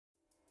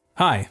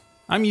Hi,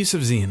 I'm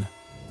Yusuf Zine.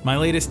 My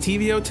latest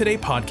TVO Today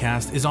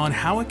podcast is on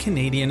how a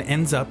Canadian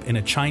ends up in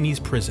a Chinese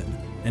prison,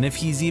 and if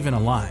he's even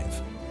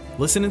alive.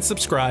 Listen and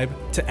subscribe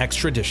to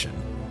Extradition.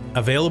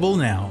 Available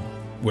now,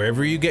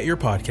 wherever you get your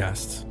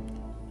podcasts.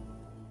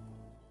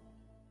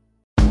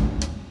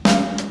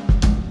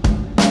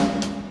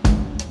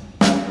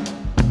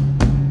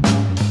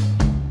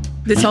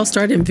 This all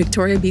started in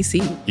Victoria,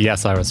 BC.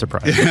 Yes, I was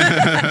surprised.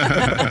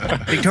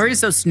 Victoria's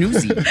so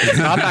snoozy. It's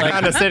not that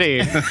kind of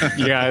city,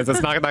 you guys.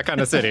 It's not that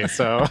kind of city.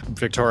 So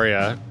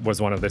Victoria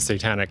was one of the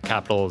satanic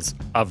capitals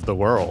of the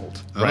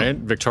world, right?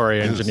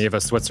 Victoria and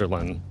Geneva,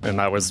 Switzerland. And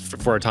that was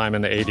for a time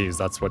in the 80s.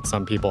 That's what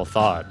some people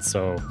thought.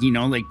 So, You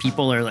know, like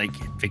people are like,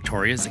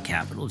 Victoria's the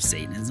capital of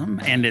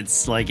Satanism. And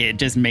it's like, it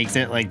just makes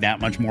it like that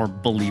much more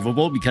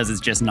believable because it's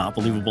just not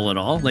believable at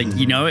all. Like,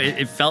 you know,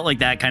 it felt like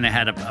that kind of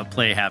had a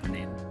play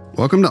happening.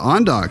 Welcome to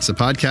On Docs, a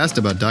podcast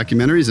about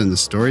documentaries and the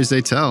stories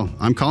they tell.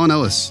 I'm Colin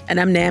Ellis. And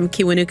I'm Nam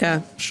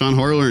Kiwanuka. Sean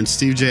Horler and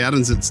Steve J.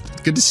 Adams. It's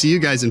good to see you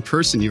guys in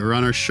person. You were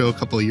on our show a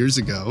couple of years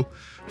ago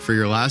for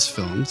your last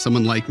film,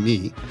 Someone Like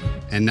Me.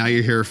 And now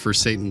you're here for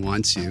Satan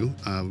Wants You.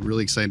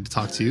 Really excited to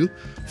talk to you.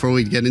 Before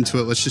we get into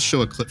it, let's just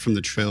show a clip from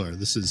the trailer.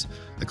 This is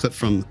a clip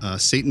from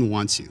Satan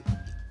Wants You.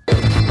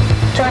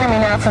 Joining me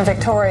now from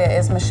Victoria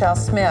is Michelle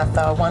Smith,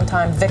 a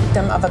one-time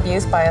victim of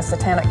abuse by a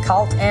satanic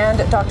cult, and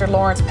Dr.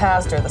 Lawrence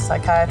Pazder, the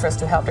psychiatrist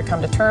who helped her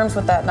come to terms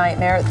with that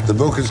nightmare. The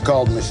book is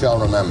called Michelle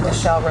Remembers.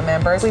 Michelle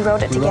Remembers. We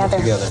wrote it together.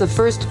 It's the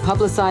first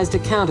publicized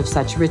account of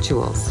such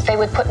rituals. They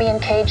would put me in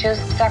cages,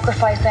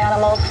 sacrifice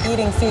animals.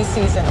 Eating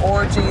feces and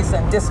orgies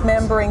and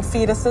dismembering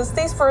fetuses.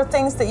 These were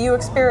things that you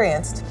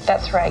experienced.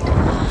 That's right.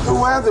 Who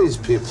are these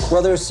people?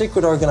 Well, they're a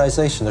secret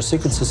organization, they're a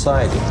secret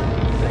society.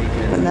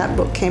 When that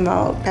book came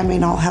out,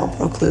 all hell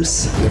broke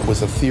loose. There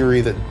was a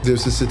theory that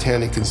there's a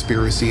satanic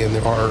conspiracy and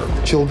there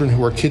are children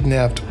who are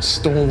kidnapped,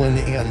 stolen,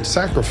 and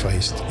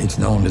sacrificed. It's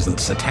known as the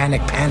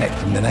Satanic Panic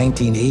from the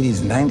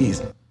 1980s and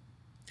 90s.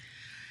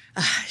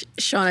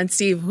 Sean and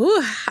Steve,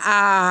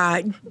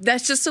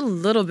 that's just a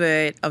little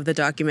bit of the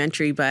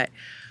documentary, but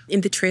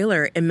in the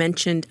trailer, it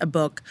mentioned a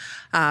book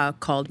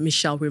called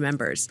Michelle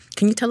Remembers.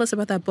 Can you tell us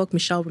about that book,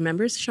 Michelle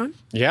Remembers, Sean?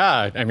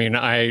 yeah, I mean,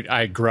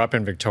 I grew up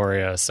in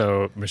Victoria.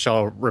 So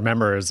Michelle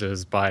Remembers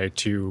is by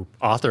two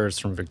authors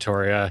from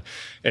Victoria.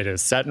 It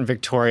is set in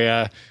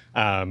Victoria.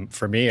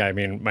 For me, I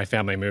mean, my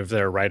family moved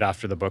there right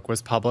after the book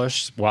was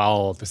published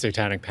while the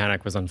Satanic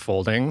Panic was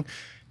unfolding.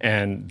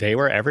 And they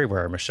were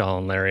everywhere, Michelle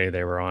and Larry.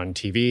 They were on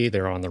TV,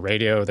 they were on the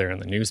radio, they were in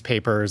the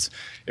newspapers.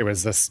 It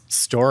was this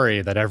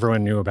story that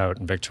everyone knew about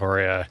in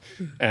Victoria.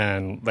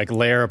 And like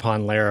layer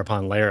upon layer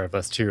upon layer of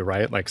this too,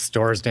 right? Like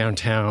stores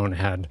downtown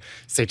had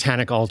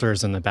satanic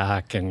altars in the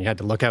back, and you had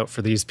to look out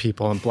for these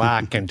people in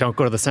black and don't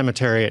go to the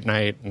cemetery at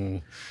night.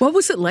 And what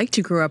was it like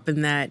to grow up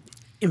in that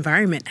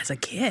environment as a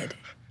kid?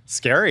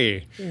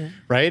 Scary,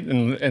 right?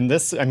 And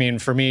this, I mean,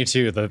 for me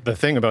too, the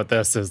thing about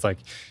this is like,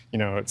 you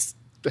know, it's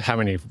how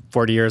many,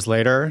 40 years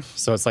later?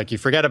 So it's like you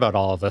forget about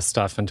all of this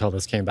stuff until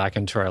this came back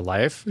into our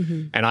life.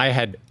 And I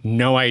had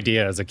no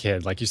idea as a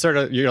kid. Like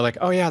you're like,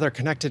 oh yeah, they're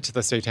connected to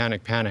the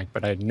Satanic Panic,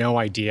 but I had no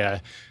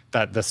idea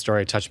that this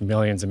story touched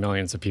millions and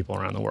millions of people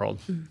around the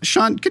world.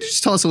 Sean, could you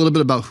just tell us a little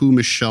bit about who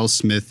Michelle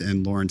Smith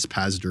and Lawrence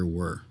Pazder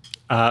were?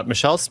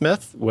 Michelle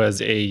Smith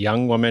was a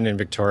young woman in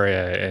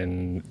Victoria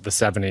in the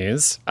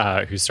 70s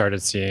who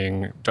started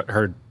seeing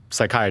her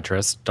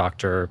psychiatrist,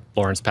 Dr.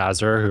 Lawrence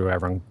Pazder, who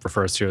everyone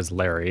refers to as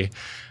Larry,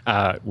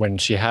 when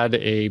she had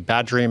a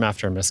bad dream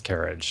after a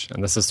miscarriage.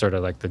 And this is sort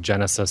of like the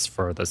genesis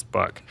for this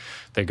book.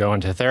 They go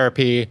into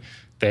therapy,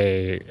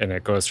 and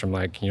it goes from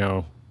like, you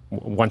know,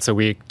 once a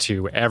week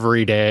to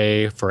every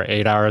day for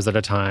 8 hours at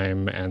a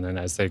time. And then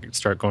as they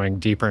start going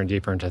deeper and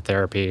deeper into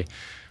therapy,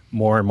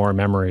 more and more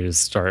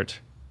memories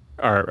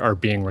are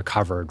being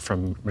recovered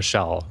from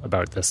Michelle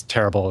about this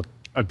terrible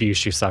abuse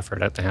she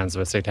suffered at the hands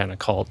of a satanic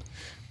cult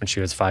when she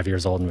was 5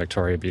 years old in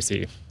Victoria,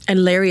 BC.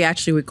 And Larry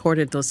actually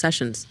recorded those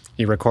sessions.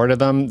 He recorded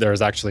them.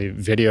 There's actually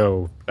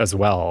video as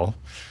well,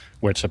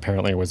 which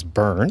apparently was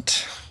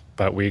burnt,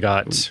 but we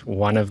got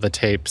one of the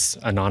tapes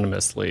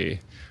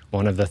anonymously.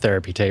 One of the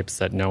therapy tapes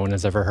that no one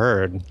has ever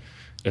heard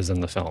is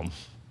in the film.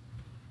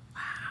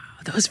 Wow,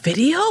 that was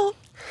video?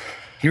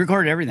 He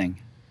recorded everything.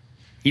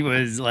 He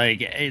was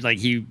like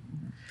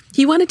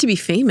He wanted to be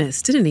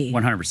famous, didn't he?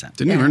 100%.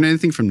 Didn't he learn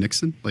anything from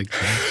Nixon? Like,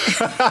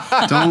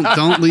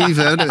 don't leave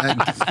it.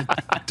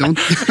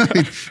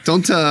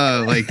 Don't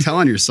like tell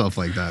on yourself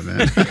like that,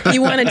 man. He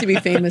wanted to be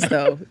famous,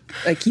 though.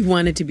 Like, he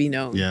wanted to be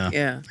known.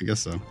 Yeah. I guess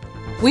so.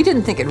 We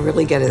didn't think it'd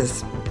really get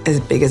as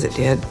big as it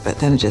did, but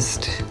then I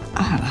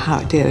don't know how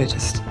it did. It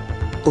just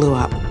blew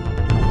up.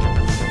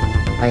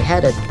 I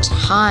had a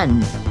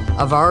ton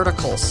of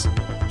articles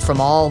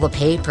from all the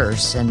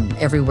papers and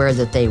everywhere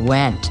that they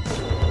went.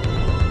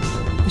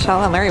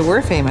 Michelle and Larry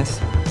were famous.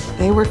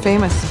 They were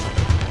famous.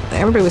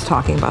 Everybody was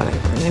talking about it.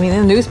 I mean,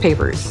 in the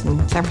newspapers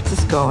in San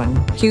Francisco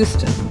and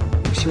Houston.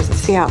 She was in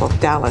Seattle,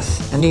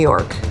 Dallas, and New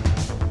York.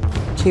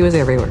 She was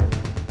everywhere.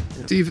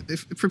 Steve,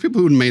 for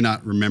people who may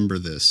not remember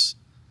this,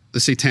 the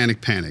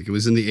Satanic Panic. It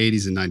was in the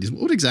 80s and 90s.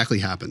 What exactly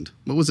happened?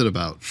 What was it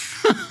about?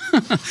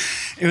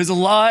 It was a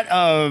lot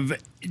of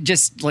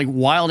just like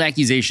wild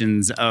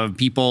accusations of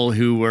people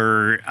who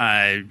were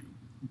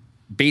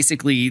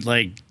basically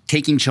like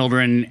taking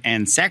children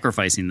and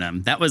sacrificing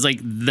them. That was like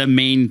the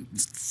main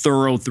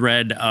thorough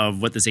thread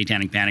of what the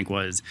Satanic Panic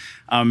was.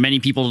 Many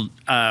people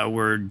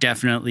were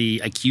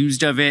definitely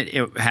accused of it.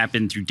 It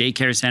happened through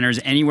daycare centers.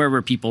 Anywhere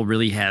where people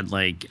really had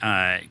like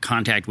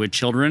contact with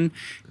children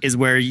is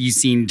where you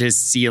seem to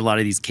see a lot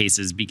of these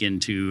cases begin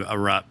to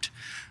erupt.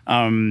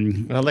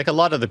 Like a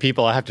lot of the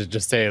people, I have to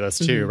just say this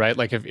too, right?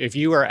 Like if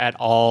you were at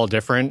all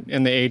different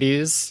in the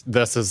 80s,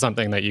 this is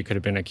something that you could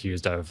have been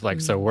accused of. Like,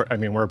 so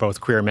we're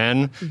both queer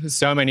men.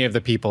 So many of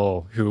the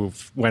people who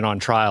went on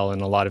trial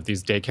in a lot of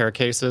these daycare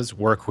cases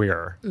were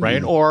queer,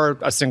 right? Or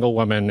a single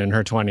woman in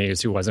her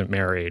 20s who wasn't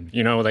married,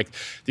 you know, like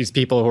these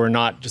people who are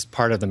not just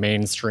part of the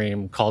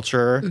mainstream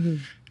culture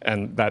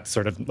and that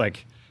sort of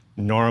like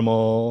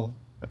normal,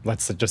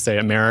 let's just say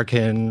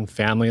American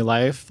family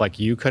life, like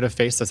you could have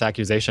faced this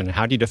accusation.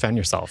 How do you defend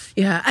yourself?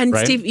 Yeah. And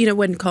right? Steve, you know,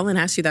 when Colin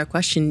asked you that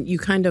question, you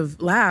kind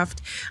of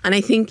laughed. And I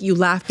think you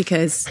laughed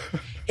because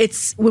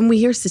it's when we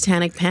hear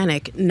Satanic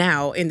Panic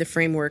now in the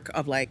framework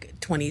of like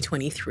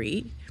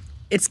 2023,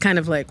 it's kind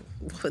of like,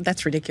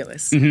 that's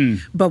ridiculous.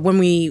 But when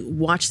we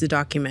watch the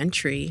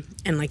documentary,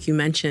 and like you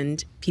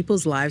mentioned,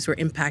 people's lives were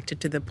impacted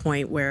to the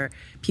point where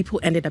people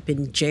ended up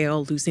in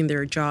jail, losing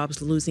their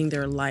jobs, losing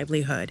their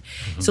livelihood.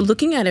 So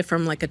looking at it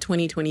from like a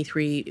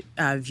 2023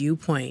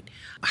 viewpoint,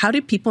 how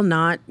did people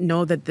not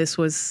know that this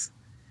was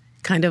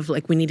kind of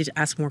like we needed to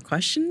ask more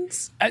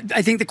questions?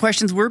 I think the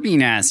questions were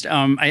being asked.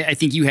 I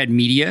think you had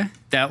media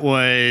that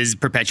was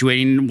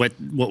perpetuating what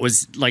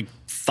was like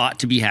thought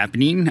to be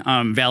happening.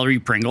 Valerie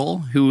Pringle,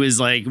 who is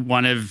like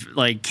one of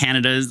like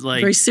Canada's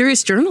like very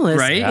serious journalist,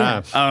 right?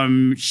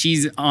 Yeah.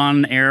 She's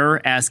on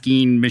air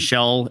asking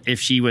Michelle if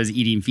she was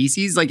eating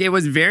feces. Like it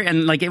was very,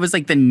 and like it was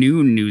like the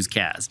noon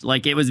newscast.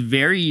 Like it was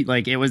very,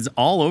 like it was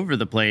all over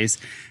the place,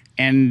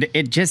 and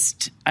it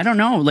just, I don't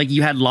know. Like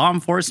you had law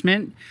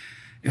enforcement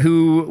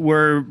who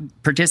were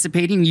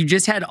participating. You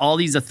just had all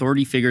these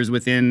authority figures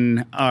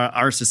within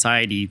our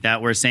society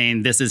that were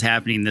saying this is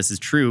happening, this is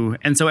true,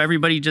 and so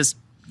everybody just.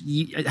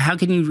 How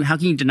can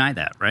you deny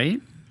that, right?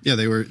 Yeah,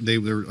 they were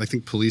I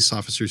think police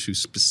officers who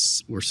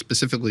were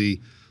specifically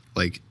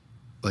like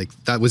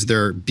that was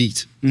their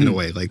beat in a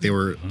way. Like they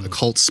were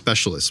occult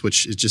specialists,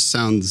 which it just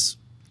sounds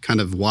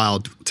kind of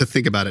wild to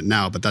think about it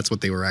now, but that's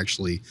what they were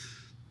actually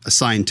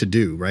assigned to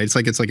do, right? It's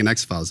like an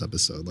X-Files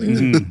episode.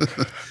 Like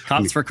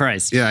Cops for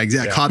Christ. Yeah,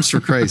 exactly. Yeah. Cops for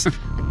Christ.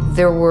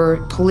 There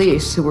were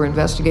police who were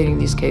investigating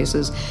these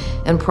cases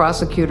and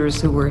prosecutors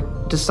who were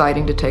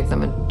deciding to take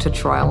them to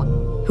trial,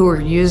 who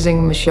were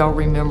using Michelle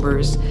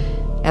Remembers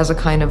as a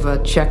kind of a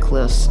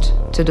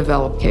checklist to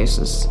develop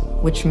cases,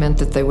 which meant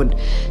that they would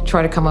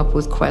try to come up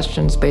with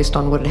questions based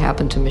on what had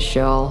happened to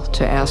Michelle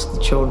to ask the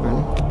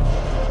children.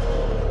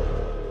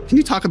 Can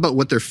you talk about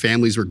what their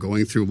families were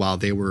going through while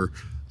they were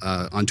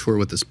on tour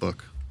with this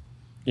book?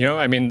 You know,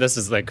 I mean, this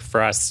is like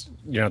for us,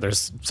 you know,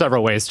 there's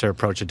several ways to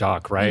approach a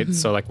doc, right?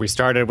 So like we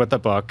started with the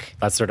book.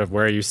 That's sort of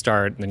where you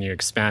start, and then you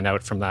expand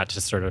out from that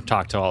to sort of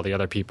talk to all the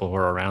other people who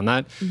are around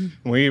that.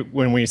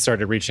 When we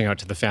started reaching out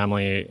to the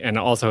family and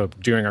also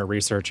doing our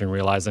research and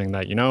realizing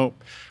that, you know,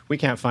 we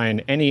can't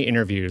find any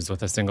interviews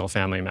with a single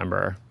family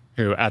member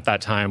who at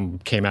that time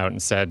came out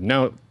and said,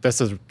 no, this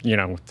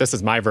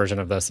is my version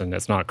of this and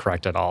it's not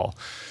correct at all.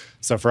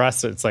 So for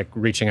us, it's like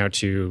reaching out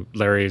to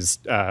Larry's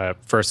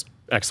first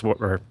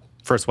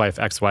wife,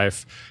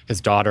 ex-wife,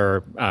 his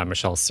daughter,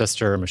 Michelle's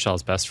sister,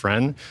 Michelle's best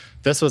friend.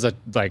 This was a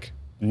like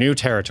new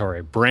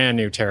territory, brand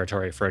new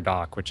territory for a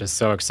doc, which is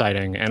so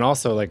exciting. And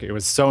also like it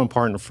was so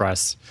important for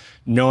us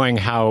knowing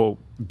how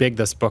big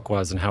this book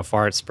was and how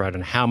far it spread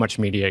and how much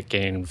media it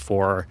gained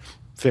for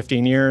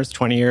 15 years,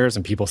 20 years,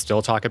 and people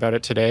still talk about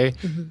it today,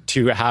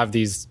 to have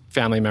these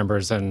family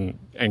members and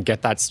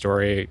get that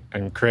story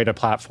and create a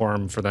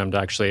platform for them to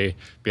actually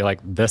be like,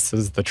 this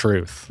is the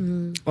truth.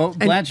 Well,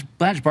 Blanche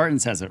Barton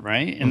says it,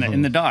 right?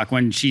 In the doc,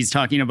 when she's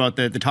talking about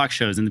the talk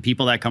shows and the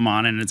people that come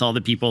on, and it's all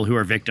the people who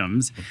are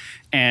victims.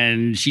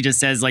 And she just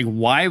says, like,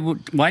 why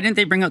didn't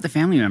they bring out the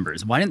family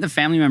members? Why didn't the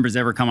family members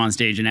ever come on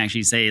stage and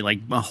actually say,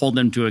 like, hold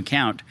them to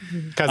account?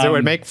 Because it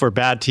would make for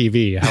bad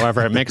TV.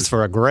 However, it makes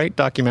for a great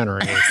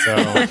documentary. So.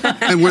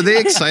 And were they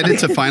excited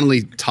to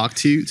finally talk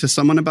to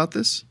someone about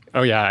this?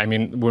 Oh, yeah. I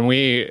mean, when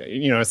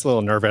it's a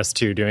little nervous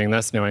too doing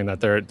this, knowing that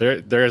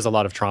there is a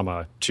lot of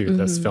trauma to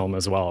this film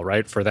as well,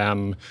 right? For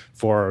them,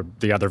 for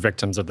the other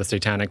victims of the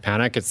Satanic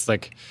Panic. It's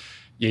like,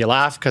 you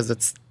laugh because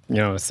it's, you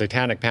know, a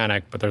Satanic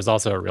Panic, but there's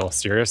also a real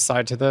serious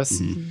side to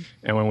this.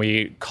 And when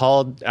we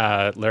called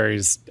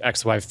Larry's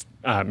ex-wife,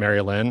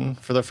 Mary Lynn,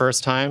 for the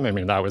first time, I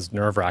mean, that was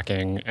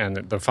nerve-wracking. And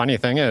the funny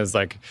thing is,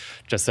 like,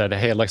 just said,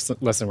 hey, listen,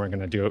 we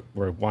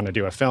want to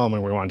do a film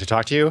and we wanted to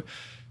talk to you.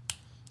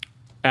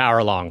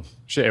 Hour long.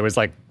 It was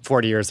like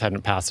 40 years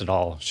hadn't passed at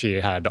all. She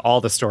had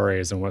all the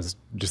stories and was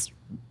just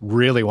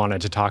really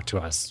wanted to talk to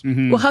us.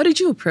 Well, how did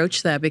you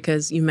approach that?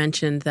 Because you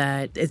mentioned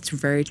that it's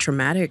very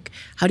traumatic.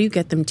 How do you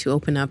get them to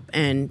open up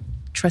and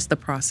trust the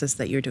process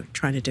that you're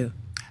trying to do?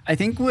 I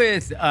think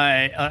with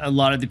a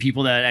lot of the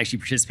people that actually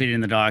participated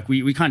in the doc,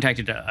 we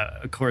contacted,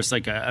 of course,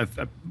 like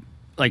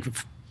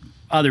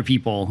other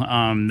people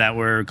that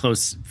were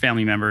close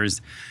family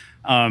members.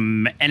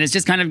 And it's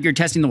just kind of, you're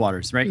testing the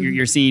waters, right?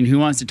 You're seeing who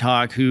wants to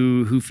talk,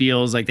 who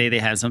feels like they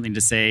have something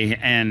to say.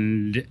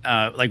 And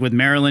like with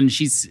Marilyn,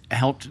 she's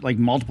helped like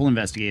multiple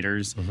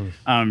investigators.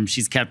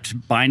 She's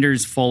kept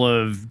binders full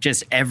of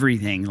just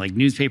everything, like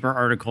newspaper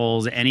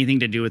articles,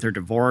 anything to do with her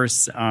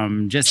divorce.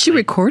 She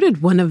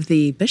recorded one of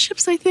the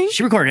bishops, I think.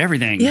 She recorded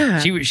everything. Yeah.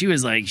 She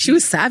was like... She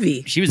was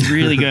savvy. She was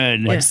really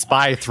good. Like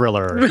spy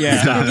thriller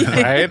stuff,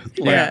 right?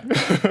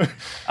 Yeah.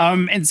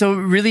 And so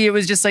really it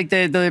was just like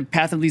the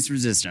path of least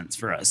resistance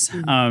for us,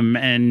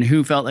 and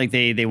who felt like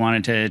they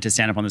wanted to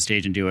stand up on the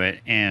stage and do it,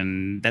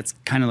 and that's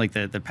kind of like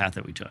the path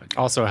that we took.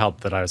 Also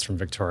helped that I was from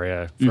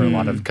Victoria for a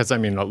lot of, because I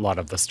mean a lot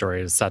of the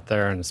story is set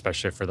there, and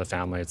especially for the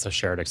family, it's a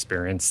shared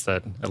experience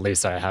that at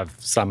least I have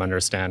some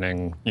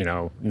understanding, you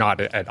know, not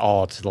at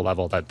all to the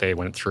level that they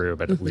went through,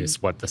 but at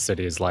least what the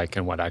city is like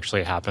and what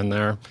actually happened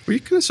there. Were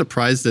you kind of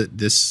surprised that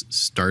this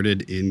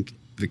started in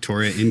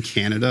Victoria, in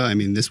Canada? I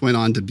mean, this went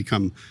on to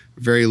become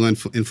very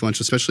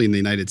influential, especially in the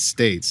United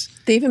States.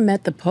 They even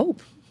met the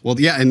Pope. Well,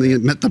 yeah, and they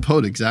met the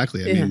Pope,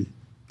 exactly. I mean...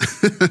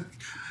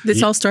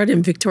 This all started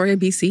in Victoria,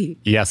 BC.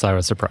 Yes, I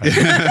was surprised.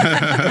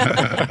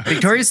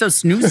 Victoria's so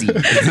snoozy.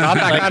 It's not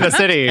that kind of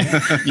city,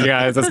 you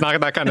guys. It's not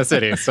that kind of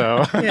city.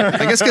 So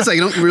I guess because I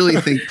don't really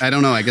think, I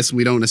don't know, I guess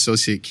we don't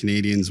associate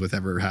Canadians with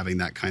ever having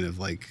that kind of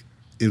like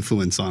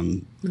influence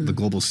on the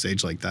global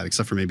stage like that,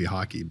 except for maybe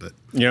hockey. But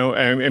you know,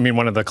 I mean,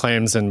 one of the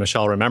claims in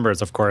Michelle Remembers,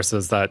 of course,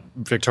 is that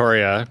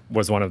Victoria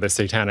was one of the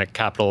satanic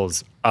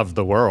capitals of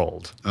the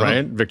world,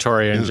 right?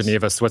 Victoria in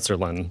Geneva,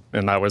 Switzerland,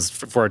 and that was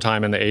for a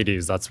time in the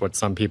 80s. That's what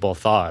some people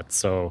thought.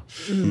 So,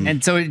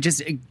 and so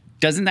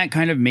doesn't that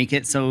kind of make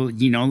it so,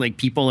 you know, like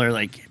people are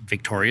like,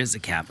 Victoria's the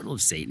capital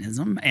of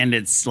Satanism, and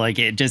it's like,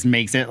 it just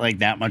makes it like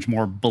that much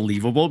more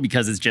believable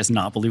because it's just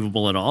not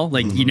believable at all.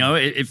 Like, you know,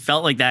 it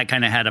felt like that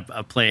kind of had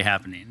a play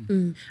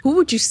happening. Who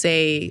would you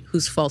say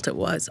whose fault it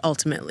was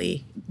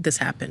ultimately this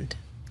happened?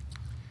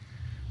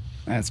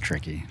 That's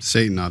tricky.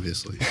 Satan,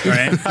 obviously.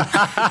 Right?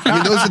 I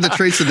mean, those are the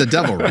traits of the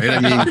devil, right? I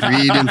mean,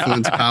 greed,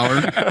 influence,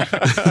 power.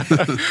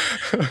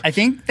 I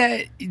think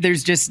that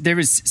there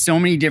was so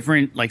many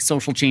different like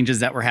social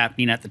changes that were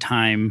happening at the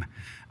time.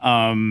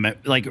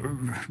 Like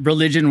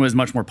religion was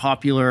much more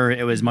popular.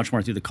 It was much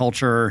more through the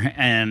culture,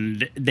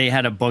 and they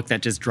had a book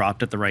that just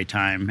dropped at the right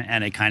time,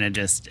 and it kind of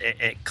just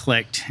it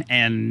clicked.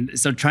 And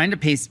so trying to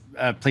place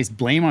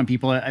blame on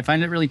people, I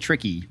find it really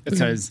tricky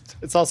because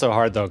it's also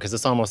hard though, because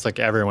it's almost like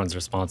everyone's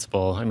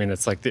responsible. I mean,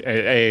 it's like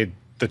the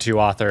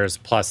two authors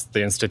plus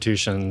the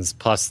institutions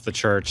plus the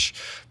church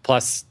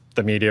plus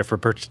the media for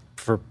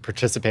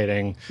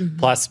participating,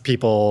 plus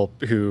people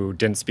who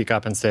didn't speak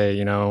up and say,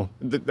 you know,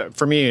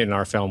 for me in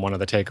our film, one of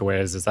the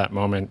takeaways is that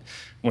moment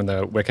when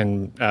the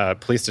Wiccan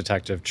police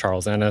detective,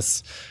 Charles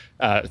Ennis,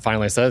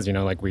 finally says, you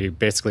know, like we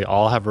basically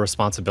all have a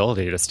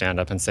responsibility to stand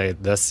up and say,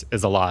 this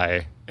is a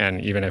lie.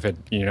 And even if it,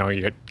 you know,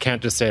 you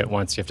can't just say it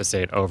once, you have to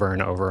say it over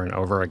and over and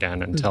over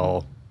again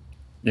until,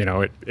 you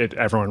know,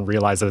 everyone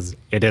realizes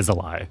it is a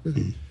lie.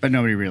 But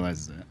nobody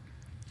realizes it.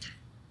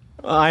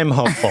 I'm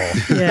hopeful.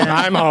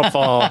 I'm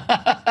hopeful.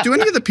 Do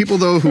any of the people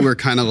though who were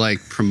kind of like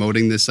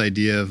promoting this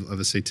idea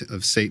of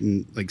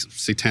Satan, like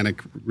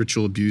satanic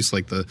ritual abuse,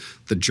 like the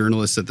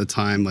journalists at the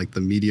time, like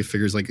the media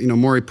figures, like, you know,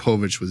 Maury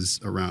Povich was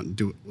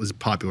around, was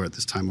popular at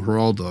this time.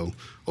 Geraldo,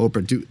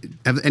 Oprah.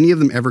 Have any of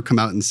them ever come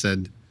out and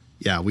said,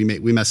 "Yeah, we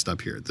messed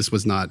up here. This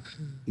was not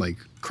like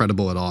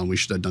credible at all, and we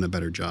should have done a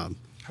better job"?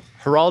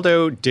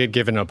 Geraldo did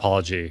give an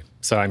apology.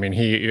 So, I mean,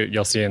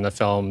 you'll see in the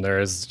film,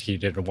 he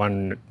did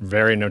one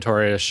very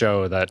notorious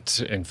show that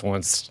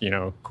influenced, you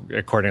know,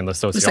 according to the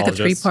sociologists. It's like a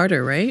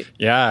three-parter, right?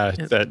 Yeah,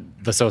 that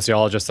the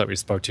sociologist that we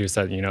spoke to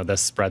said, you know,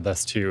 this spread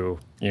this to,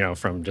 you know,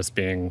 from just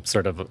being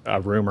sort of a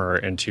rumor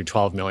into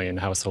 12 million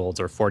households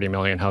or 40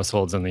 million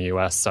households in the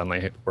U.S.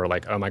 Suddenly were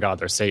like, oh my God,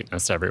 there's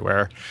Satanists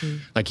everywhere.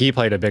 Like he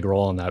played a big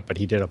role in that, but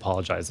he did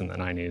apologize in the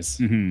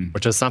 90s,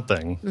 which is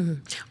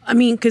something. I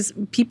mean, because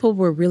people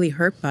were really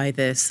hurt by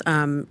this.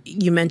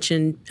 You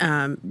mentioned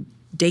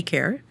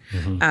daycare.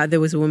 There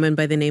was a woman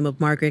by the name of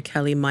Margaret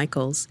Kelly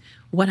Michaels.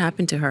 What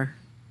happened to her?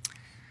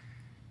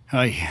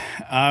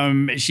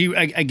 She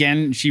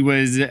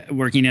was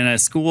working in a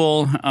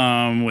school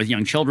with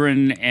young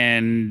children,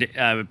 and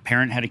a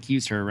parent had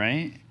accused her,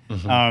 right?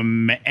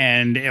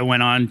 And it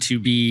went on to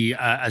be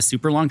a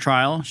super long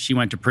trial. She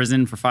went to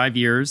prison for 5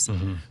 years.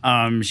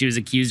 She was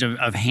accused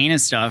of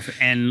heinous stuff,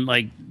 and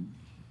like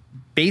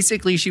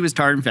basically she was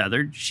tarred and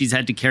feathered. She's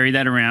had to carry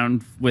that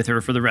around with her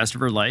for the rest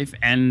of her life,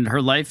 and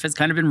her life has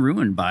kind of been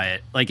ruined by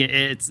it. Like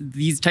it's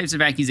these types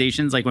of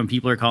accusations, like when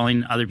people are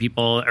calling other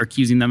people or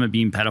accusing them of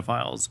being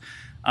pedophiles,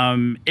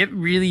 it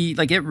really,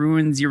 like, it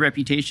ruins your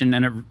reputation,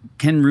 and it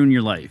can ruin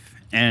your life.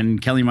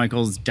 And Kelly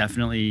Michaels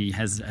definitely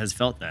has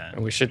felt that.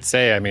 And we should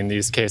say, I mean,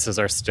 these cases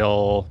are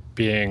still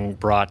being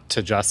brought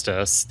to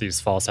justice, these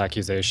false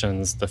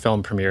accusations. The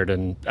film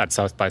premiered at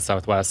South by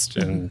Southwest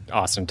in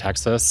Austin,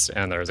 Texas,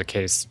 and there's a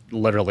case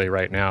literally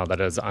right now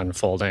that is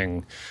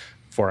unfolding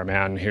for a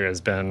man who has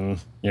been,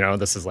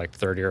 this is like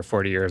 30 or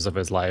 40 years of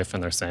his life,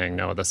 and they're saying,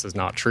 no, this is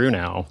not true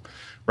now,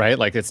 right?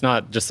 Like, it's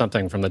not just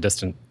something from the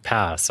distant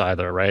past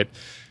either, right?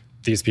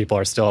 These people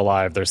are still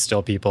alive. There's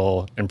still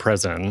people in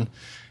prison.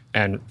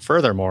 And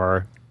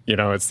furthermore,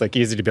 it's like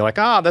easy to be like,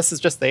 this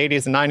is just the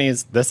 80s and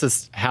 90s. This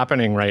is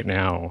happening right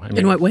now. I mean,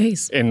 in what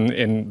ways? Through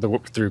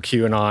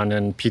QAnon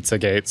and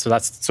Pizzagate. So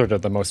that's sort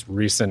of the most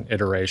recent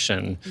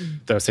iteration.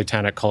 Those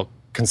satanic cult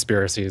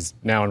conspiracies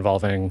now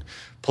involving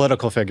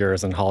political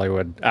figures and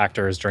Hollywood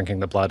actors drinking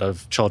the blood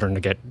of children to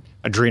get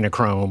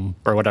adrenochrome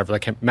or whatever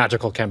the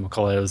magical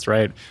chemical is,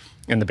 right?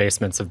 In the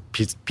basements of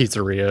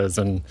pizzerias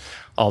and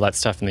all that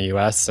stuff in the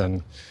U.S.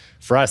 And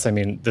for us, I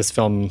mean, this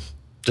film...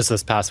 Just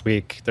this past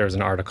week, there was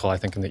an article, I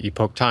think, in the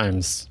Epoch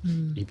Times.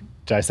 Did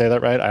I say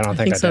that right? I don't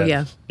think I so, did.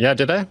 yeah. Yeah,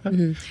 did I?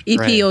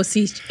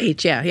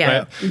 EPOCH,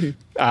 yeah.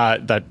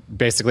 Right. That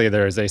basically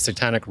there is a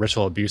satanic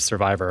ritual abuse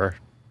survivor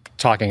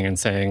talking and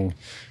saying,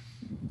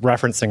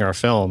 referencing our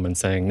film and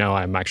saying, no,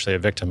 I'm actually a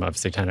victim of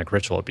satanic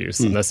ritual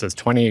abuse. And this is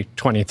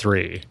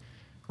 2023,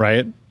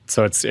 right?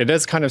 So it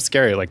is kind of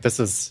scary. Like, this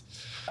is...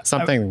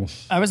 something.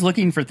 I was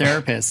looking for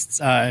therapists,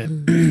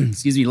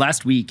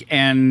 last week,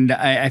 and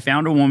I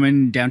found a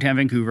woman downtown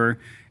Vancouver,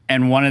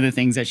 and one of the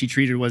things that she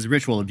treated was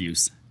ritual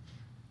abuse.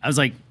 I was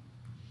like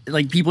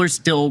people are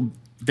still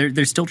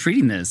they're still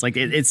treating this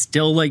it's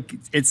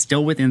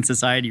still within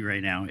society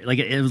right now. Like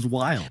it was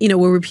wild.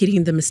 We're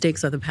repeating the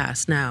mistakes of the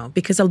past now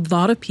because a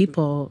lot of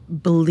people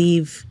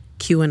believe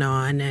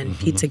QAnon and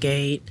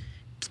Pizzagate.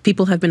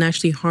 People have been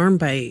actually harmed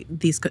by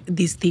these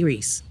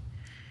theories.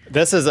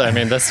 This is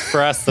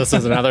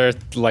another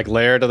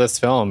layer to this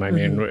film. I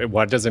mean,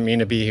 what does it mean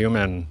to be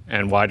human?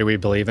 And why do we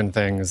believe in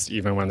things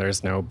even when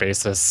there's no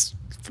basis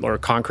or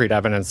concrete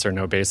evidence or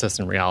no basis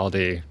in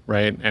reality,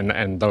 right?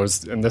 And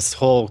this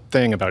whole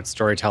thing about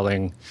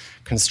storytelling,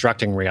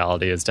 constructing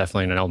reality is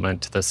definitely an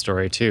element to this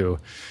story too.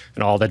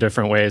 And all the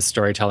different ways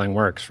storytelling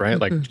works, right?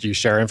 Like you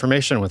share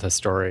information with a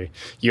story,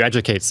 you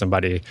educate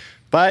somebody.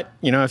 But,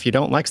 if you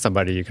don't like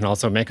somebody, you can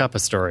also make up a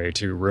story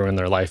to ruin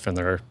their life and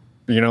their...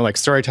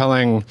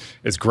 storytelling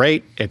is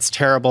great. It's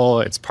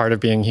terrible. It's part of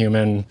being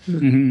human.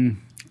 Mm-hmm.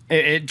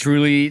 It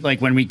truly,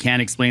 when we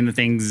can't explain the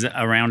things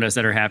around us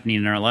that are happening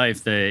in our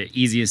life, the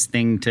easiest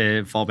thing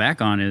to fall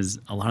back on is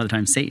a lot of the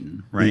time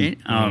Satan, right?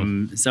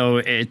 So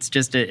it's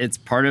just, it's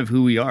part of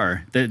who we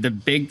are. The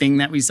big thing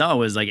that we saw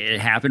was it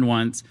happened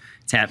once,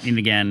 it's happening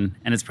again,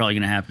 and it's probably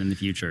going to happen in the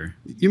future.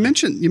 You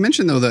mentioned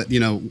though that,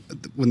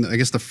 when I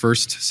guess the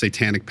first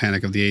satanic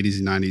panic of the 80s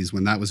and 90s,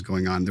 when that was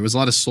going on, there was a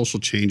lot of social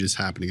changes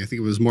happening. I think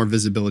it was more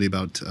visibility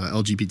about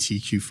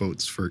LGBTQ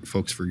folks,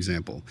 for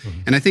example.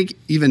 And I think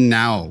even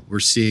now we're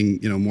seeing,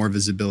 more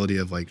visibility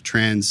of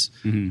trans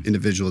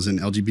individuals, and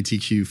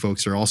LGBTQ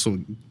folks are also,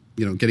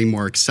 getting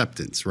more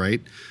acceptance,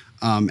 right?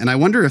 And I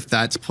wonder if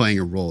that's playing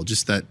a role,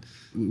 just that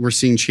we're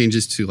seeing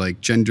changes to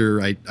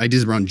gender,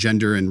 ideas around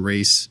gender and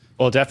race.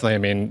 Well, definitely. I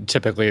mean,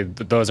 typically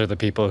those are the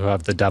people who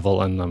have the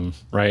devil in them,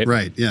 right?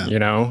 Right, yeah.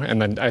 And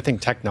then I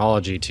think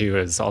technology too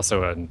is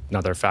also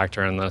another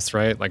factor in this,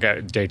 right?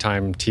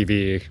 Daytime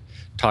TV,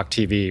 talk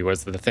TV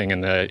was the thing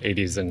in the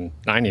 80s and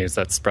 90s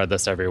that spread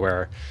this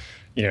everywhere.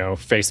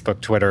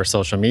 Facebook, Twitter,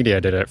 social media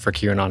did it for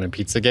QAnon and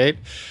Pizzagate.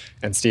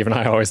 And Steve and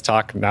I always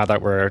talk now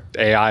that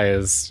AI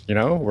is,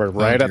 we're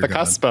right at the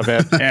cusp of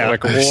it. Yeah.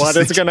 What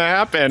is going to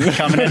happen?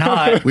 Coming in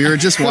hot. We were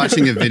just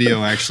watching a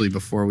video actually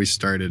before we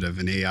started of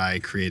an AI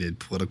created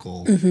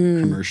political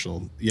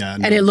commercial. Yeah.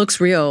 And it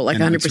looks real,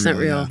 100%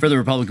 real. Yeah. For the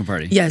Republican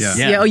Party. Yes.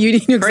 Yeah. Oh, you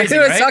knew exactly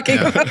what I was talking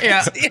about.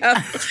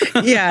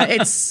 Yeah. Yeah.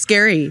 It's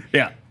scary.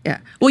 Yeah. Yeah.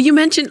 Well, you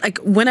mentioned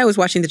when I was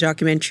watching the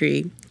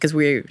documentary, because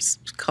we're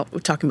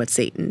talking about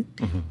Satan,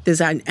 there's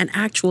an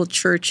actual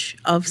church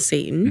of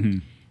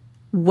Satan.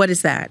 What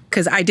is that?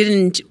 Because I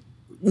didn't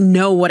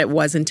know what it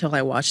was until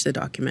I watched the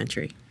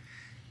documentary.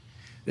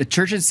 The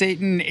Church of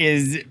Satan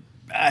is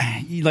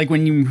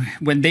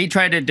when they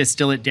try to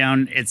distill it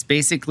down, it's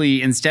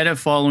basically instead of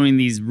following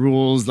these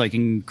rules like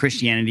in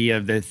Christianity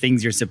of the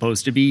things you're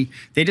supposed to be,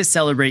 they just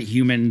celebrate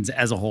humans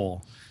as a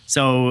whole.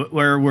 So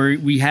where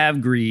we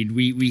have greed,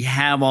 we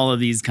have all of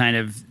these kind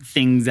of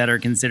things that are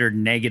considered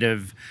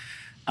negative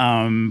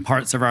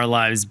parts of our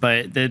lives,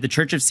 but the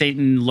Church of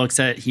Satan looks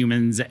at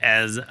humans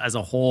as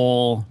a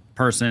whole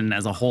person,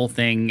 as a whole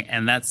thing,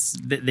 and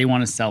they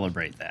want to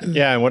celebrate that.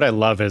 Yeah, and what I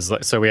love is,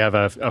 so we have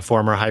a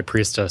former high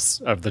priestess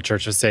of the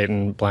Church of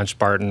Satan, Blanche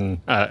Barton,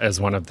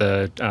 as one of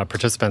the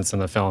participants in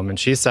the film, and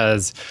she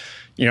says,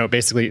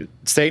 basically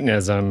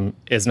Satanism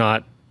is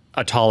not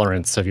a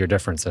tolerance of your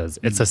differences.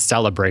 It's a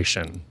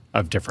celebration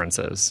of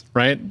differences,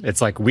 right?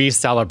 It's we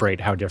celebrate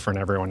how different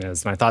everyone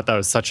is. And I thought that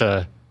was such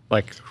a,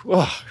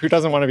 who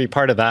doesn't want to be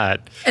part of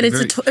that? And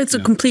it's a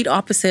complete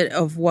opposite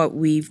of what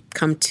we've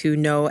come to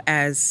know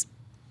as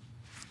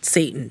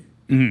Satan,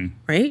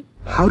 right?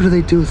 How do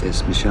they do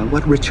this, Michelle?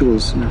 What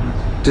rituals?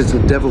 Does the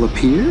devil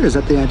appear? Is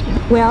that the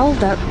idea? Well,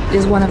 that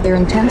is one of their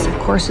intents, of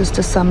course, is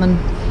to summon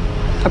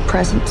a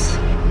presence.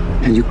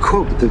 And you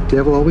quote, the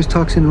devil always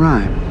talks in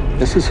rhyme.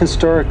 This is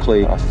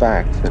historically a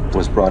fact that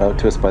was brought out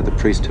to us by the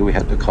priest who we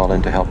had to call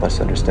in to help us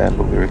understand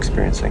what we were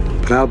experiencing.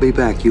 But I'll be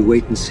back. You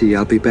wait and see.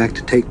 I'll be back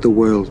to take the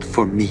world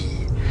for me.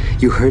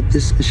 You heard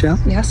this, Michelle?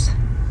 Yes.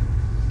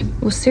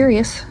 It was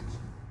serious.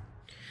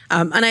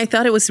 And I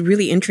thought it was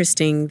really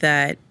interesting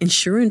that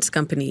insurance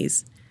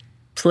companies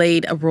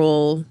played a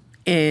role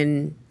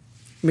in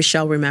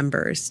Michelle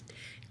Remembers.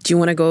 Do you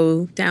want to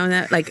go down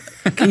that? Like,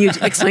 can you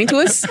explain to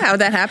us how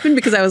that happened?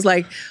 Because I was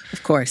like,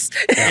 of course.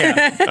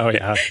 Yeah. Oh,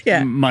 yeah.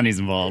 Yeah. Money's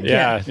involved.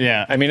 Yeah.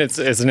 Yeah. I mean, it's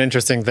an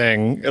interesting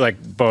thing, like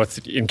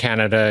both in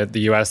Canada, the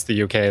US,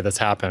 the UK, that's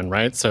happened,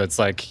 right? So it's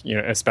like,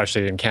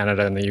 especially in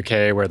Canada and the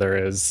UK where there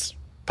is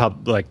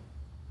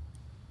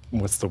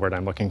what's the word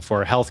I'm looking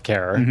for?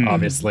 Healthcare,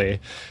 obviously,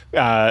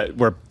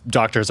 where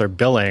doctors are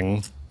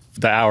billing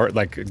the hour,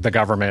 like the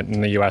government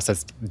in the US,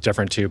 that's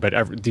different too.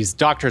 But these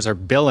doctors are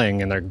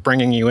billing and they're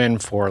bringing you in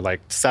for like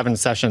 7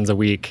 sessions a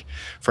week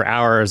for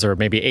hours or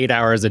maybe 8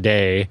 hours a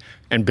day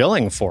and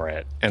billing for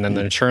it. And then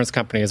the insurance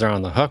companies are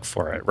on the hook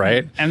for it,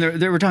 right? And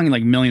they were talking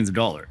like millions of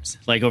dollars,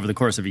 like over the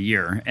course of a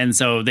year. And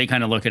so they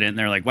kind of look at it and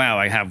they're like, wow,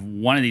 I have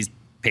one of these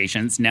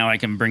patients, now I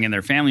can bring in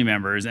their family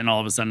members, and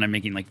all of a sudden I'm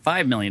making like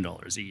 $5 million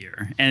a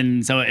year.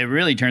 And so it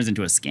really turns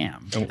into a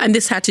scam. And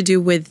this had to do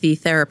with the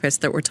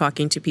therapists that were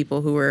talking to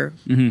people who were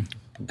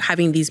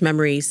having these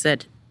memories,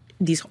 that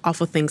these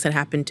awful things that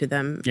happened to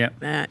them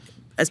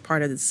as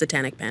part of the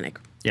Satanic Panic.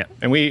 Yeah.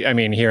 And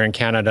here in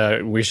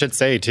Canada, we should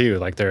say too,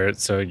 like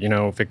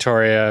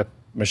Victoria,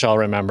 Michelle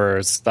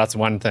Remembers, that's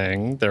one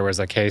thing. There was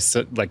a case,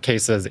 like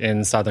cases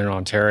in Southern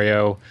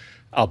Ontario,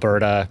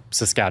 Alberta,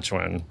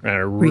 Saskatchewan, and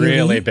a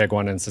really big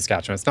one in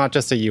Saskatchewan. It's not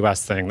just a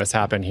U.S. thing. This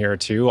happened here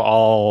too,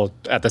 all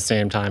at the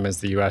same time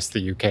as the U.S.,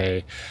 the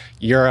U.K.,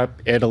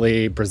 Europe,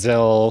 Italy,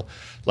 Brazil,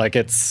 like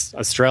it's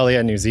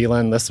Australia, New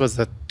Zealand. This was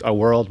a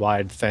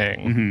worldwide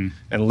thing.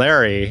 And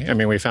Larry,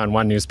 we found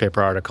one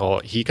newspaper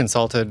article. He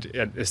consulted,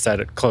 it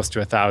said close to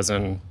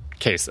 1,000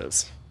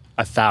 cases.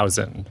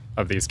 1,000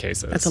 of these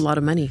cases. That's a lot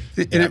of money.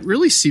 And it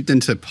really seeped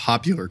into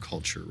popular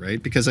culture,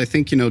 right? Because I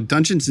think,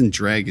 Dungeons and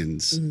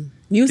Dragons.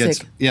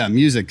 Music.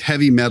 Music,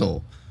 heavy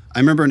metal. I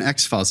remember an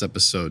X-Files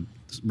episode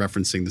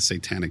referencing the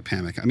Satanic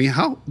Panic.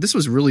 How this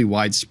was really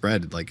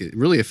widespread. Like it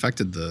really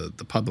affected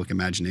the public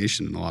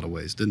imagination in a lot of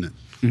ways, didn't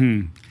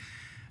it?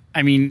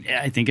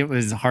 I think it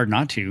was hard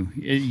not to.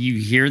 You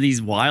hear these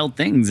wild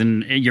things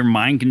and your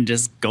mind can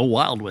just go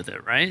wild with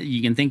it, right?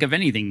 You can think of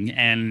anything.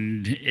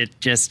 And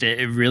it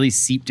really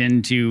seeped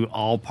into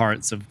all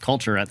parts of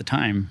culture at the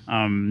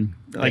time.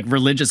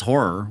 Religious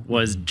horror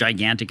was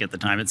gigantic at the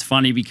time. It's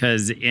funny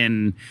because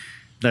in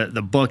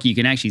the book, you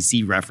can actually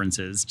see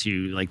references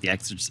to like The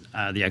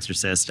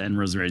Exorcist and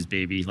Rosemary's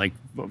Baby, like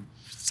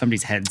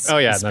somebody's head's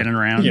spinning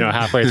around.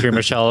 Halfway through,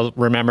 Michelle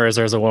Remembers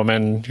there's a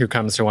woman who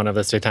comes to one of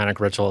the satanic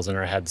rituals and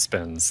her head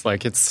spins.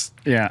 Like it's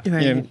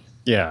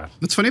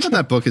What's funny about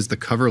that book is the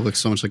cover looks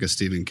so much like a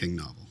Stephen King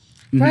novel.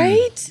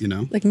 Right?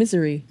 Like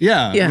Misery.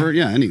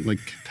 Like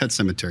Pet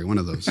Sematary, one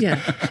of those.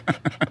 Yeah.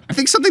 I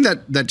think something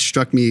that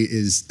struck me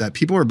is that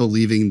people are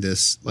believing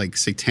this like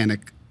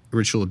satanic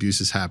ritual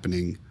abuse is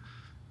happening.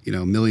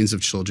 Millions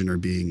of children are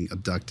being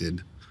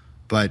abducted.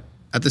 But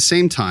at the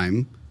same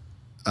time,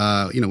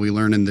 we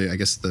learn in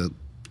the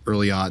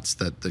early aughts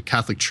that the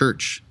Catholic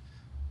Church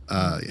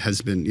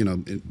has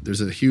been,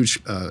 there's a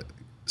huge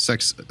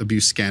sex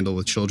abuse scandal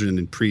with children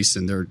and priests,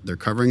 and they're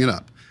covering it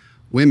up.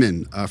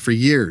 Women, for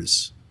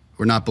years,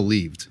 were not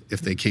believed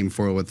if they came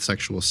forward with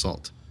sexual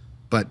assault.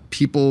 But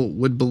people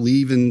would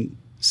believe in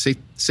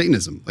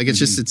Satanism. Like, it's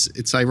just,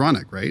 it's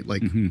ironic, right?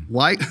 Like,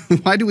 why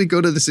do we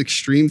go to this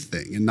extreme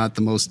thing and not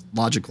the most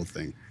logical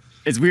thing?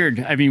 It's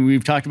weird.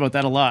 We've talked about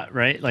that a lot,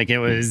 right? Like it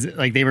was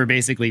like they were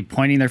basically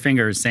pointing their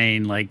fingers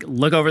saying like,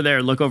 look over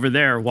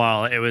there,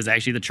 while it was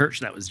actually the church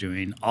that was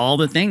doing all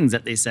the things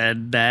that they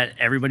said that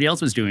everybody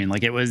else was doing.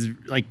 Like it was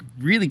like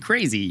really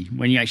crazy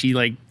when you actually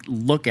like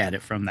look at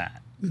it from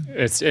that.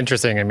 It's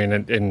interesting.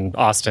 In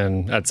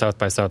Austin at South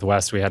by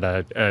Southwest, we had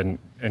an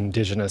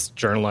Indigenous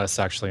journalist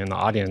actually in the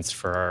audience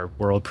for our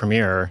world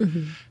premiere.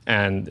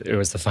 And it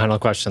was the final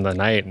question of the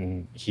night.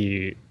 And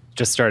he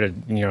just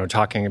started,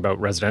 talking about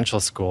residential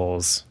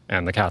schools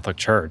and the Catholic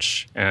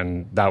Church.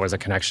 And that was a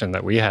connection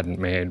that we hadn't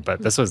made.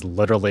 But this was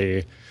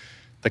literally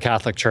the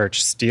Catholic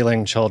Church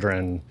stealing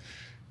children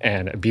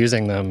and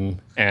abusing them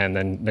and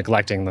then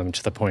neglecting them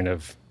to the point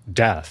of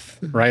death,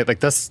 right? Like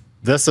this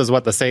is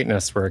what the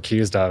Satanists were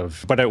accused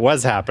of, but it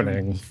was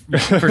happening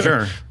for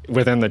sure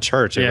within the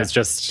church. It was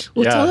just,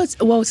 tell us,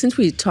 since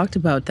we talked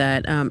about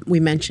that, we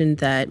mentioned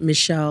that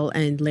Michelle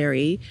and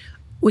Larry,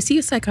 was he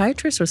a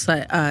psychiatrist or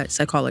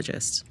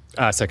psychologist?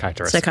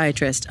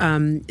 Psychiatrist.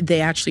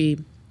 They actually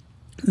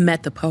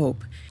met the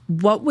Pope.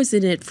 What was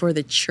in it for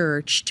the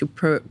church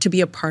to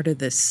be a part of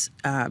this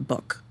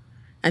book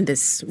and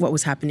what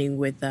was happening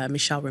with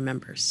Michelle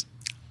Remembers?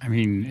 I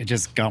mean, it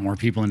just got more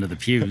people into the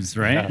pews,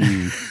 right?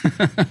 Yeah.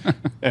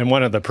 And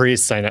one of the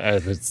priests,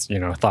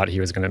 thought he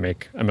was going to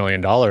make $1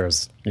 million.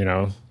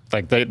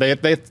 Like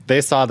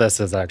they saw this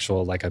as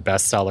actual like a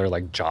bestseller,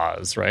 like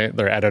Jaws, right?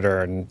 Their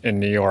editor in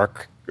New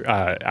York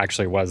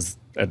actually was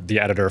the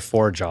editor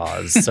for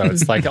Jaws. So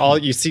it's like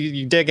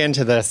you dig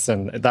into this,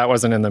 and that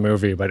wasn't in the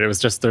movie, but it was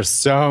just there's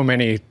so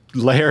many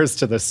layers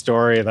to the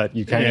story that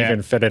you can't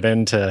even fit it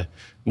into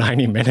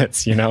 90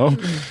 minutes.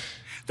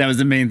 That was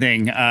the main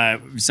thing.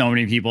 So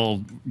many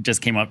people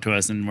just came up to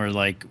us and were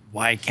like,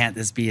 why can't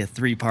this be a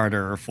 3-parter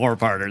or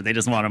 4-parter? They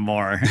just wanted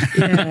more.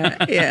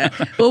 Yeah.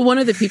 Well, one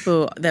of the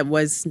people that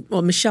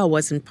Michelle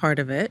wasn't part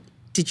of it.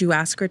 Did you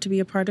ask her to be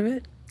a part of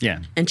it?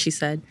 Yeah. And she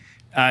said?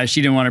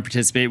 She didn't want to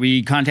participate.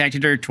 We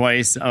contacted her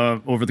twice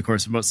over the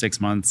course of about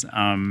 6 months,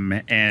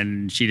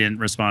 and she didn't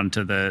respond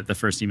to the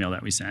first email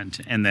that we sent.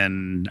 And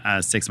then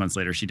 6 months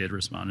later, she did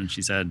respond, and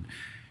she said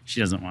she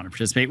doesn't want to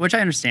participate, which I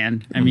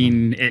understand. I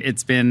mean,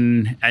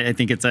 I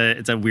think it's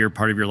a weird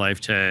part of your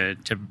life to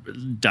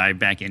dive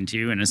back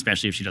into, and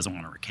especially if she doesn't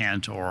want to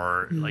recant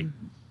or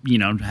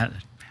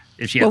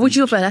if she. What would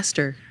you have asked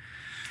her?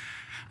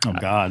 Oh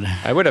God,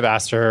 I would have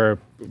asked her,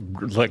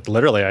 like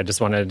literally. I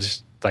just wanted,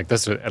 like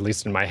this, at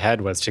least in my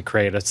head, was to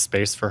create a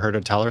space for her to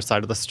tell her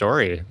side of the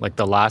story. Like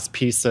the last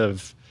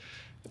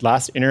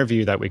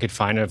interview that we could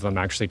find of them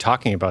actually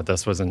talking about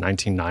this was in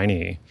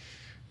 1990.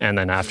 And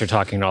then after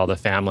talking to all the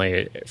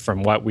family,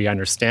 from what we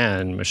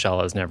understand,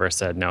 Michelle has never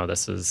said, no,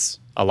 this is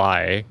a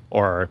lie,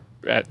 or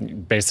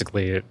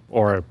basically,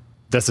 or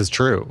this is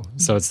true.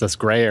 So it's this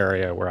gray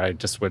area where I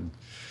just would,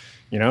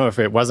 if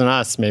it wasn't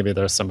us, maybe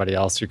there's somebody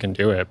else who can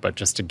do it, but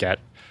just to get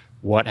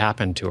what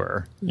happened to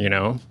her,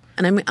 And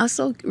I'm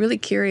also really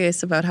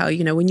curious about how,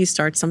 when you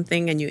start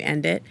something and you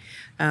end it,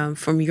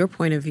 from your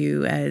point of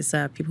view as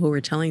people who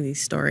were telling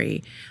this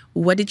story,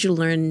 what did you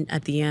learn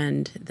at the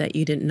end that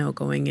you didn't know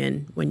going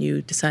in when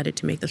you decided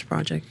to make this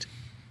project?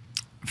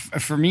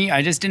 For me,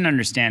 I just didn't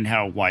understand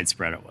how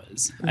widespread it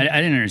was. I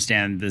didn't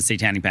understand the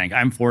Satanic Panic.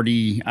 I'm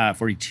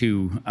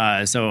 42,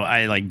 so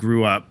I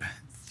grew up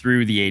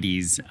through the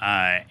 80s,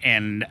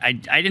 and I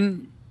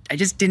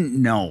just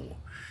didn't know.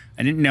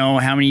 I didn't know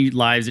how many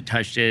lives it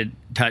touched.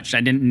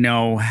 I didn't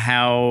know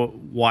how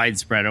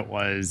widespread it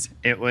was.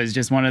 It was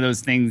just one of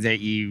those things that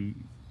you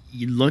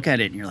look at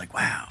it and you're like,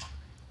 wow,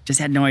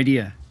 just had no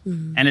idea.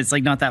 Mm-hmm. And it's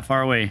like not that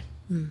far away.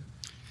 Mm.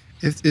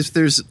 If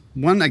there's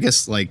one, I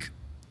guess, like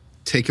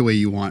takeaway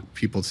you want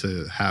people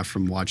to have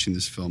from watching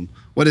this film,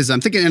 what is?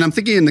 I'm thinking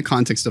in the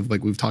context of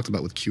like we've talked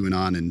about with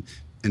QAnon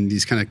and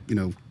these kind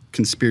of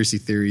conspiracy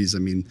theories. I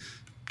mean,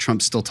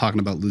 Trump's still talking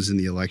about losing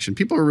the election.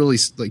 People are really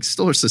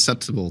still are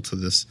susceptible to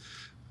this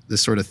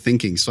sort of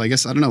thinking. So I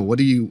guess I don't know.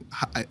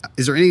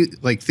 Is there any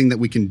thing that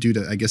we can do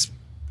to, I guess,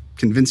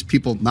 convince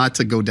people not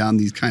to go down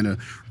these kind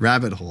of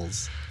rabbit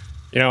holes?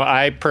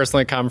 I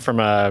personally come from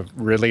a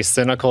really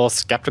cynical,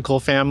 skeptical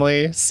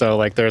family.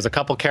 So there's a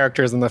couple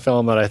characters in the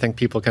film that I think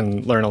people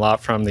can learn a lot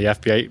from. The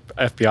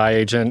FBI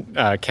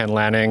agent, Ken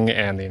Lanning,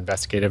 and the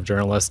investigative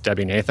journalist,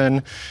 Debbie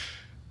Nathan.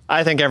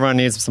 I think everyone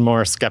needs some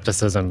more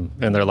skepticism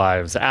in their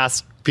lives.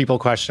 Ask people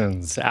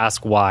questions,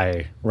 ask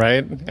why,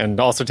 right? And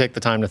also take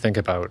the time to think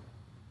about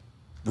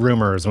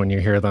rumors when you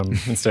hear them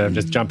instead of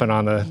just jumping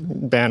on the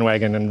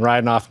bandwagon and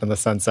riding off into the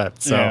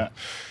sunset. So. Yeah.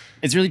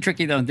 It's really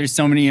tricky, though. There's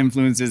so many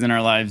influences in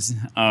our lives,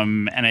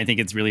 and I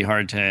think it's really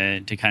hard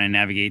to kind of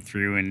navigate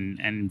through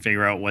and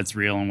figure out what's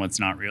real and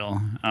what's not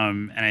real.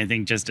 And I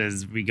think just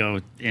as we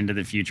go into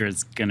the future,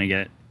 it's going to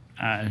get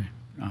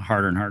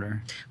harder and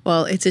harder.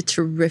 Well, it's a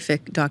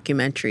terrific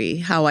documentary.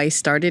 How I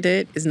started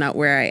it is not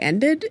where I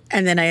ended,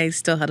 and then I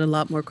still had a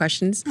lot more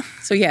questions.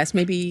 So yes,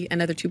 maybe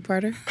another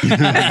 2-parter.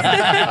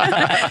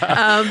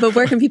 But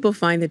where can people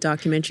find the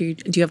documentary?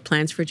 Do you have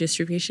plans for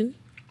distribution?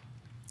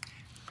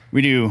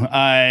 We do.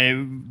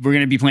 We're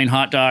going to be playing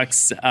Hot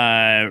Docs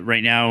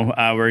right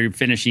now. We're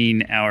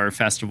finishing our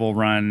festival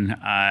run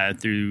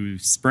through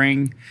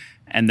spring,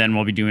 and then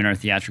we'll be doing our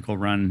theatrical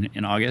run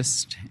in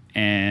August,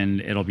 and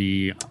it'll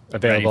be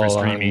available ready for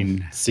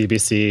streaming. On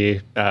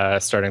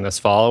CBC starting this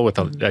fall with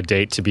a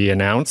date to be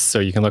announced. So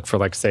you can look for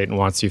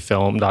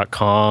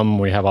SatanWantsYouFilm.com.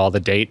 We have all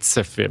the dates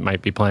if it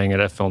might be playing at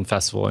a film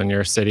festival in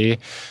your city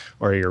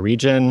or your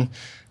region.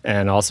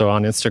 And also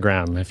on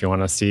Instagram, if you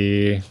want to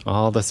see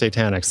all the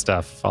satanic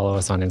stuff, follow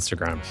us on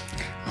Instagram.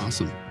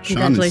 Awesome.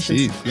 Sean and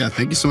Steve,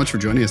 thank you so much for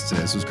joining us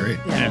today. This was great.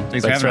 Yeah,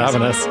 thanks for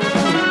having us.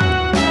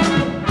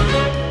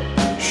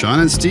 Sean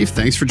and Steve,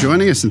 thanks for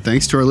joining us, and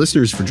thanks to our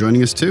listeners for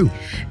joining us too.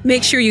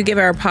 Make sure you give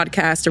our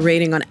podcast a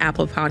rating on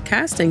Apple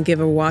Podcasts and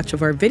give a watch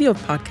of our video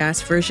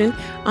podcast version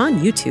on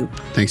YouTube.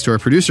 Thanks to our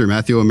producer,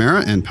 Matthew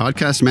O'Mara, and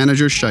podcast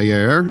manager,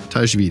 Shayer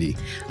Tajvidi.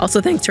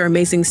 Also, thanks to our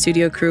amazing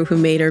studio crew who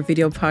made our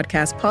video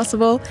podcast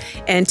possible,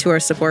 and to our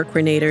support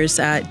coordinators,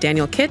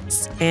 Daniel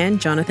Kitts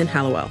and Jonathan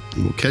Hallowell.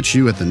 And we'll catch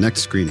you at the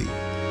next screening.